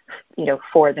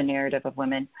 forward the narrative of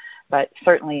women. But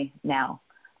certainly now,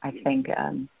 I think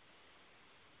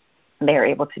they're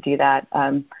able to do that.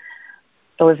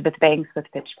 Elizabeth Banks with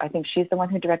I think she's the one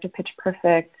who directed Pitch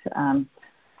Perfect.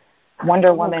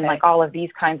 Wonder Woman, like all of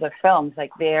these kinds of films,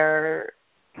 like they're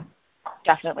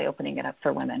definitely opening it up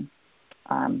for women.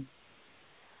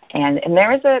 And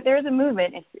there is a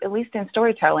movement, at least in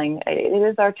storytelling. It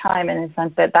is our time, in a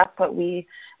sense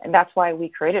that's why we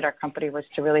created our company, was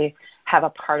to really have a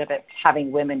part of it,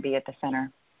 having women be at the center.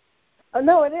 Oh,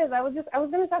 no, it is. I was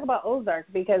going to talk about Ozark,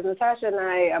 because Natasha and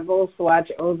I both watch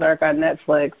Ozark on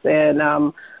Netflix, and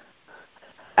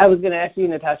I was going to ask you,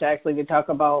 Natasha, actually, to talk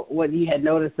about what you had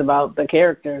noticed about the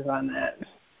characters on that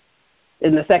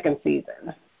in the second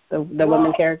season, the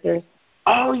women characters.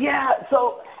 Oh, yeah.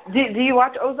 So do you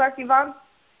watch Ozark, Yvonne?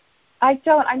 I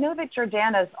don't. I know that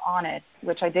Jordana's on it,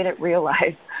 which I didn't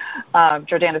realize.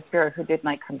 Jordana Spiro, who did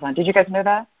Night Comes On. Did you guys know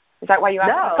that? Is that why you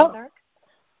asked about Ozark?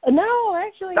 No,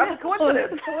 actually, that's a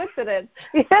coincidence.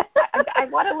 I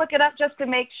want to look it up just to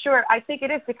make sure. I think it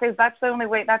is, because that's the only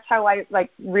way. That's how I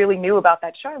really knew about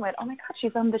that show. I went, oh my God,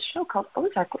 she's on this show called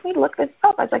Ozark. Let me look this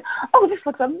up. I was like, oh, this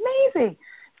looks amazing.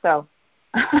 So.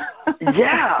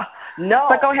 Yeah. No.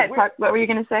 But go ahead. What were you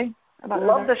going to say about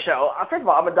Love Ozark? the show. First of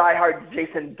all, I'm a diehard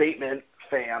Jason Bateman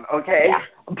fan. Okay. Yeah.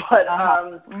 But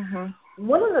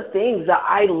one of the things that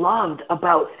I loved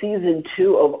about season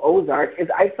 2 of Ozark is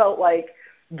I felt like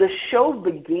the show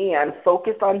began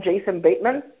focused on Jason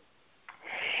Bateman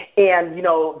and,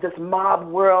 this mob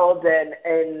world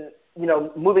and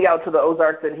moving out to the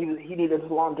Ozarks, and he needed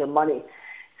to launder money.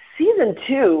 Season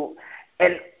 2,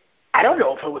 and I don't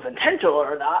know if it was intentional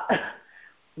or not,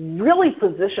 really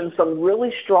positioned some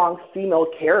really strong female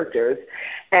characters,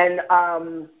 and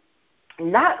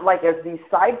not like as these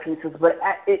side pieces, but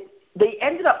they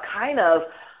ended up kind of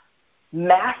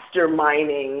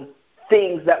masterminding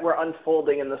things that were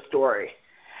unfolding in the story.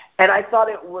 And I thought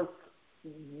it was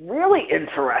really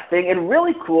interesting and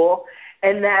really cool,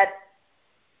 and that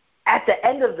at the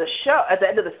end of the show, at the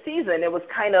end of the season, it was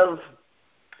kind of,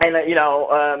 and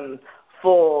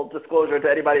full disclosure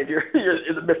to anybody, if you're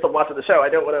in the midst of watching the show, I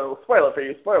don't want to spoil it for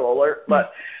you, spoiler alert,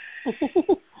 but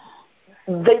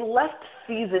they left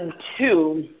season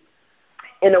 2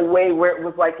 in a way where it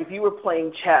was like if you were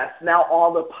playing chess, now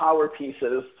all the power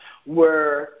pieces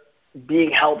were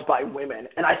being held by women.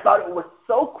 And I thought it was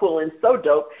so cool and so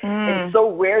dope and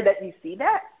so rare that you see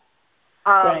that.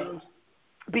 Right.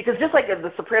 Because just like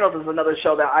The Sopranos is another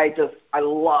show that I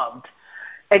loved.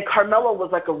 And Carmela was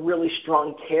like a really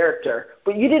strong character,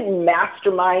 but you didn't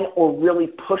mastermind or really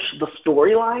push the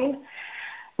storyline.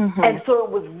 And so it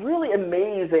was really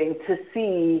amazing to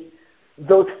see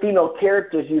those female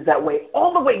characters used that way,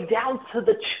 all the way down to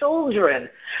the children.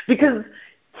 Because,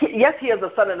 yes, he has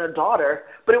a son and a daughter,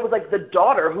 but it was like the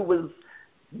daughter who was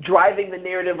driving the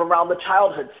narrative around the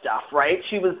childhood stuff, right?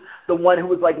 She was the one who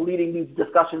was like leading these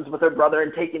discussions with her brother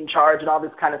and taking charge and all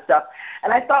this kind of stuff.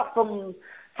 And I thought from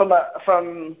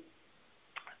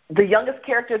the youngest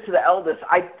character to the eldest,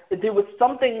 there was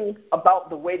something about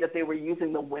the way that they were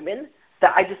using the women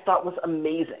that I just thought was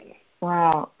amazing.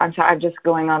 Wow. I'm just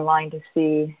going online to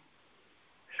see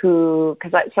who,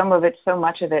 because so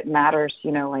much of it matters,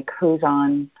 like who's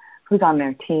on who's on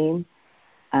their team.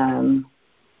 So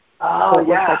it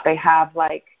looks like they have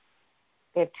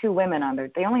two women on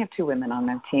they only have 2 women on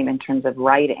their team in terms of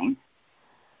writing.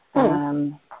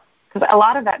 Because a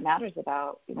lot of that matters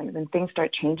about when things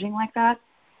start changing like that.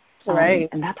 Right.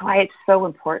 And that's why it's so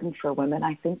important for women,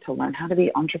 I think, to learn how to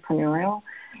be entrepreneurial,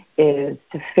 is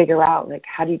to figure out,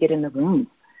 how do you get in the room?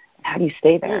 And how do you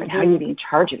stay there? And how do you be in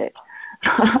charge of it?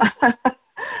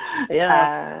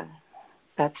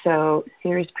 That's so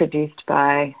series produced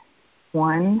by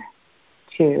 1,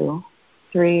 2,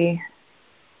 3.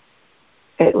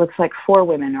 It looks like 4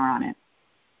 women are on it.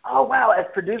 Oh, wow. As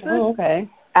producers? Oh, okay.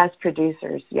 As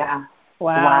producers, yeah.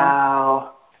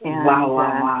 Wow. And,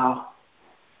 Wow.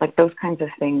 Those kinds of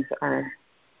things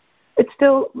it's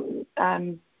still,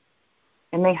 and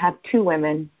they have 2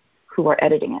 women who are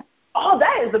editing it. Oh,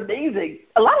 that is amazing.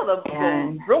 A lot of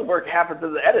the real work happens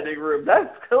in the editing room.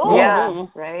 That's cool. Yeah,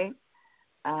 right.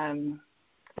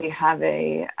 They have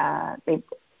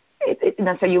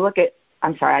so you look at,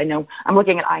 I'm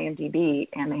looking at IMDb,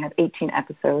 and they have 18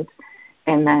 episodes,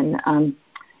 and then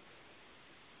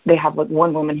they have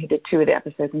one woman who did 2 of the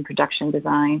episodes in production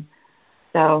design.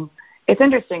 So it's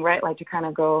interesting, right? To kind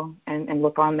of go and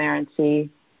look on there and see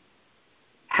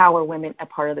how are women a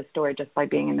part of the story just by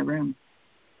being in the room.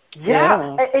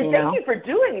 Yeah. And thank you for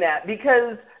doing that,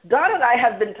 because Dawn and I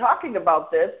have been talking about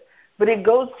this, but it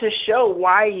goes to show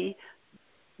why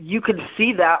you can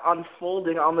see that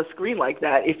unfolding on the screen like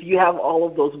that if you have all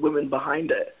of those women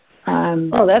behind it.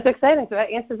 Oh, that's exciting. So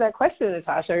that answers that question,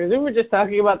 Natasha. Because we were just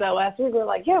talking about that last week. We were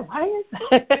like, why is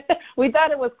we thought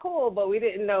it was cool, but we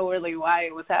didn't know really why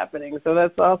it was happening. So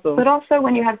that's awesome. But also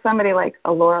when you have somebody like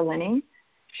Laura Linney,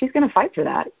 she's going to fight for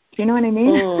that. Do you know what I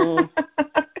mean?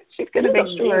 She's going to make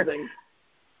sure.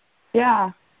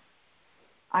 Yeah.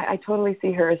 I totally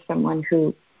see her as someone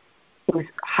who's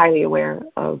highly aware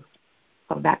of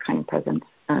that kind of presence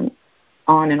on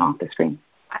and off the screen.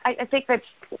 I think that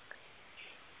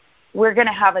we're going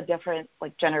to have a different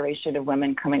generation of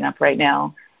women coming up right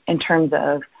now in terms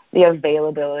of the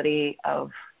availability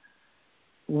of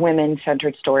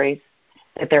women-centered stories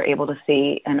that they're able to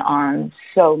see and on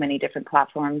so many different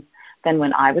platforms than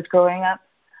when I was growing up.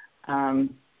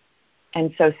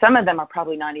 And so some of them are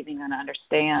probably not even going to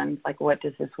understand, what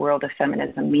does this world of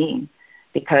feminism mean?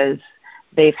 Because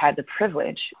they've had the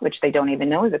privilege, which they don't even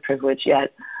know is a privilege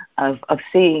yet, of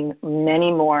seeing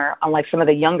many more, unlike some of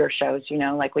the younger shows,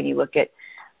 when you look at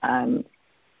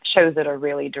shows that are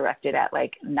really directed at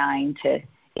 9 to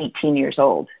 18 years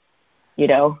old,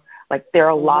 there are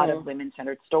a lot of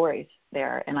women-centered stories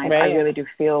there. And I really do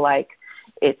feel like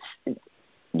it's,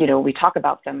 we talk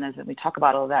about feminism, we talk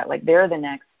about all that, they're the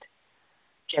next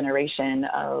generation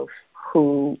of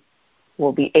who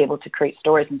will be able to create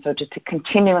stories. And so just to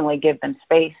continually give them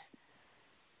space,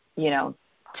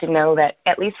 to know that,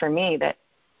 at least for me, that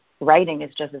writing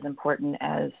is just as important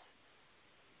as,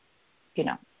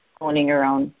 owning your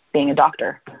own, being a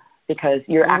doctor, because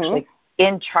you're actually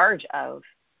in charge of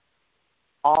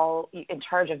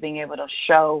being able to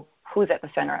show who's at the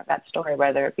center of that story,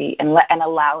 whether it be, and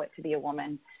allow it to be a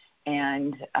woman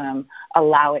and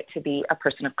allow it to be a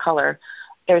person of color.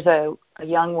 There's a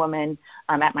young woman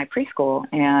at my preschool,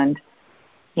 and,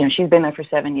 she's been there for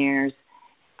 7 years,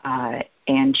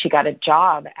 and she got a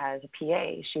job as a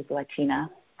PA. She's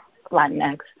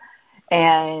Latinx.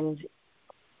 And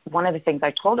one of the things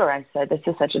I told her, I said, this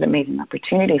is such an amazing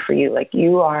opportunity for you.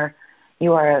 You are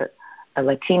a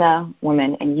Latina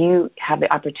woman, and you have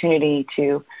the opportunity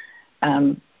to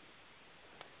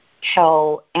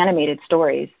tell animated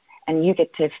stories, and you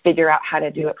get to figure out how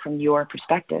to do it from your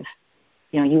perspective.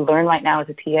 You learn right now as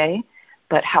a PA,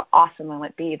 but how awesome will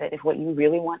it be that if what you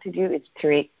really want to do is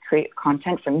create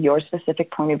content from your specific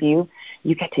point of view,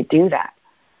 you get to do that,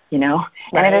 Right.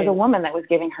 And there's a woman that was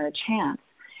giving her a chance.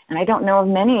 And I don't know of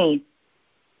many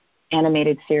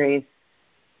animated series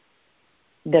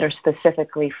that are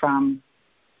specifically from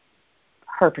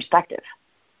her perspective,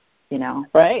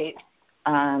 Right.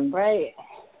 Right.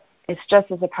 It's just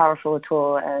as a powerful a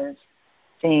tool as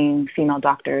seeing female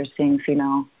doctors, seeing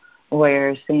female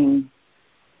lawyers, seeing,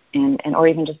 or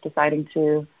even just deciding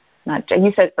to not.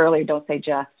 You said earlier, don't say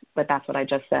just, but that's what I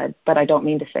just said. But I don't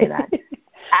mean to say that.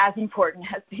 As important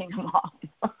as being a mom.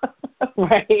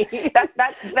 Right.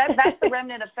 That's the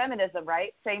remnant of feminism,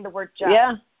 right? Saying the word just.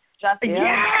 Yeah. Just.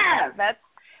 Yeah.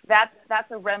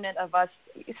 That's a remnant of us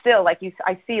still. I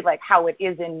see how it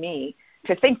is in me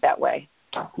to think that way.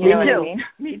 You know what I mean?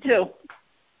 Me too.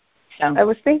 I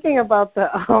was thinking about the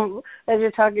as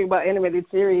you're talking about animated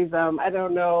series. I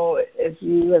don't know if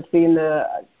you have seen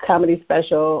the comedy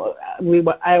special.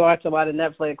 I watch a lot of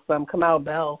Netflix. Kamau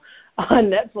Bell on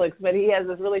Netflix, but he has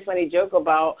this really funny joke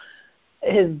about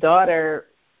his daughter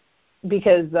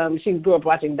because she grew up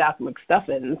watching Doc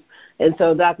McStuffins, and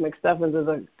so Doc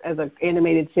McStuffins is an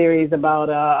animated series about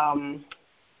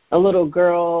a little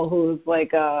girl who's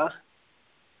like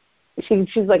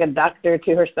she's like a doctor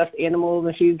to her stuffed animals,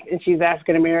 and she's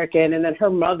African American, and then her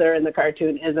mother in the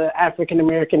cartoon is an African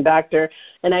American doctor.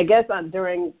 And I guess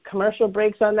during commercial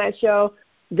breaks on that show,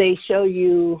 they show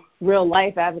you real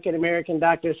life African American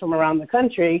doctors from around the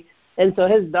country. And so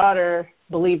his daughter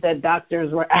believed that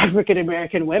doctors were African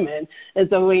American women, and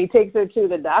so when he takes her to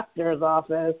the doctor's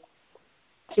office,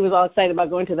 she was all excited about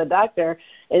going to the doctor,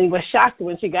 and he was shocked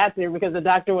when she got there because the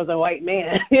doctor was a white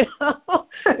man, because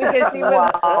she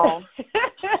was,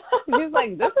 she's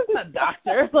like, this isn't a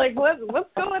doctor. Like, what's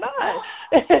going on?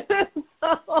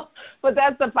 But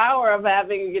that's the power of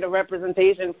having,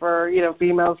 representation for,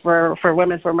 females, for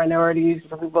women, for minorities,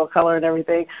 for people of color and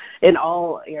everything in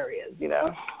all areas,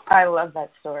 I love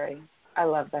that story.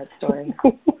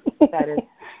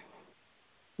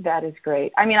 That is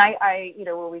great. I mean, I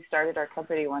when we started our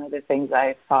company, one of the things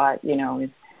I thought,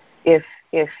 is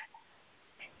if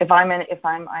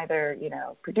I'm either,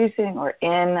 producing or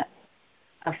in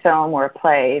a film or a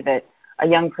play, that a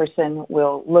young person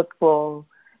will,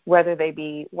 whether they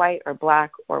be white or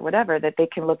black or whatever, that they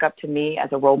can look up to me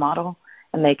as a role model,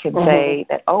 and they can say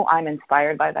that, oh, I'm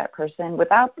inspired by that person,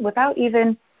 without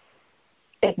even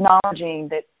acknowledging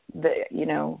that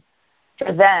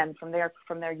for them, from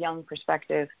their young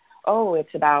perspective, oh,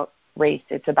 it's about race,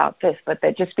 it's about this, but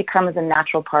that just becomes a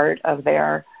natural part of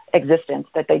their existence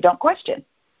that they don't question,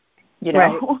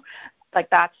 Right. Like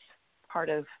that's part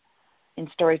of in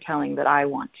storytelling that I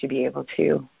want to be able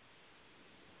to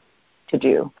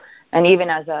do. And even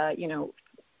as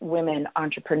women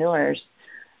entrepreneurs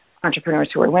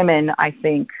who are women, I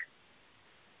think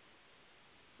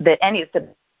that any of the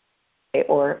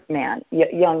or man,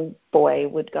 young boy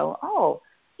would go, oh,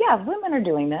 yeah, women are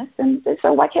doing this, and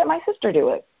so why can't my sister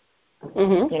do it?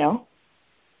 Mm-hmm.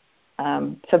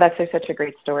 So that's such a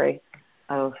great story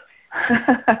of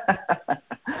I'm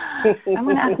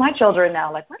going to ask my children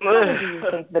now, like, what color do you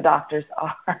think the doctors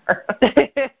are?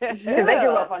 Because they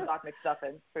grew up on Doc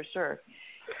McStuffins, for sure.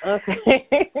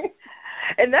 Okay.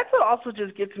 And that's what also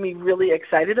just gets me really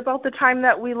excited about the time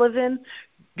that we live in,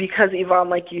 because, Yvonne,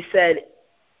 like you said,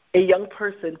 a young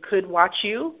person could watch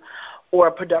you or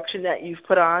a production that you've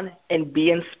put on and be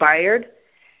inspired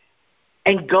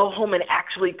and go home and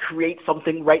actually create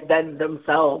something right then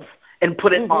themselves and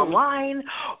put it online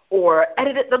or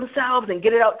edit it themselves and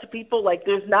get it out to people. Like,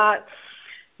 there's not,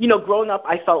 growing up,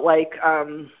 I felt like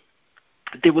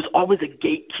there was always a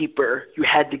gatekeeper you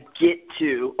had to get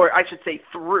to, or I should say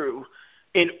through,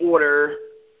 in order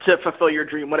to fulfill your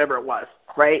dream, whatever it was.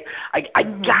 Right? I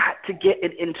got to get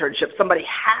an internship. Somebody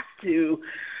has to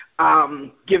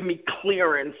give me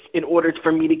clearance in order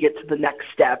for me to get to the next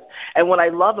step. And what I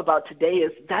love about today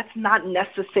is that's not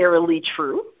necessarily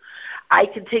true. I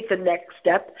can take the next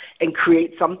step and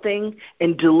create something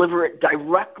and deliver it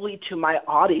directly to my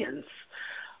audience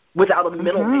without a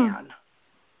middleman.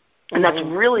 And that's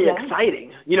really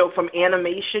exciting, from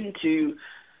animation to,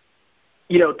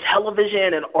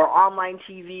 television or online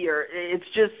TV, or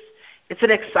it's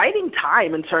an exciting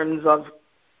time in terms of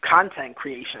content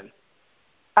creation.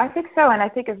 I think so, and I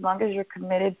think as long as you're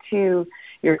committed to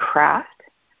your craft,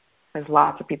 because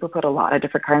lots of people put a lot of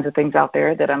different kinds of things out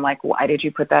there that I'm like, why did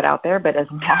you put that out there? But as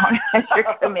long as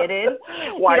you're committed,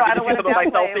 why did you put my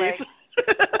selfies?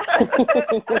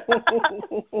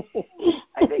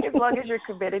 I think as long as you're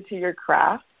committed to your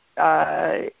craft,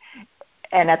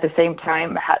 and at the same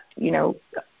time,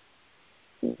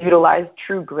 utilize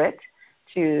true grit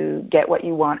to get what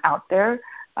you want out there,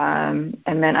 and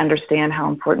then understand how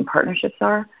important partnerships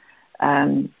are,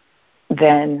 then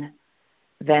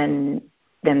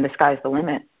the sky's the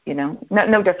limit.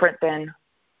 No different than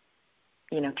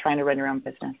trying to run your own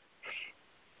business.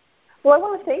 Well, I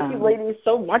want to thank you, ladies,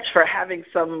 so much for having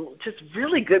some just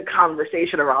really good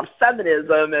conversation around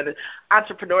feminism and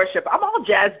entrepreneurship. I'm all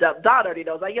jazzed up. Don already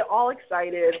knows. I get all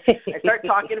excited. I start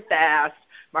talking fast.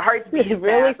 My heart's beating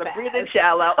really fast. I'm breathing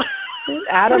shallow.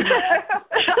 Out of breath.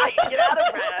 I get out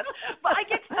of breath, but I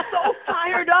get so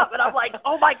fired up, and I'm like,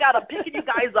 oh my God, I'm picking you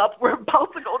guys up. We're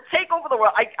about to go take over the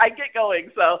world. I get going.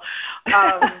 So,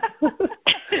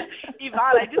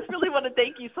 Yvonne, I just really want to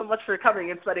thank you so much for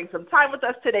coming and spending some time with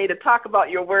us today to talk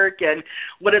about your work and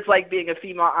what it's like being a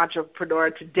female entrepreneur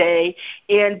today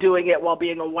and doing it while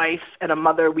being a wife and a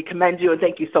mother. We commend you and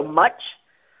thank you so much.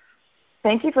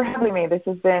 Thank you for having me. This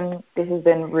has been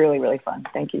really, really fun.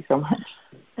 Thank you so much.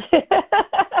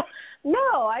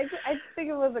 No, I think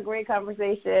it was a great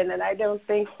conversation, and I don't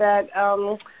think that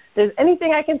there's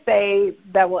anything I can say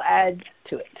that will add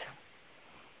to it.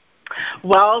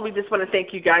 Well, we just want to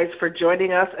thank you guys for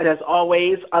joining us, and as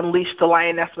always, unleash the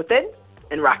lioness within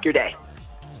and rock your day.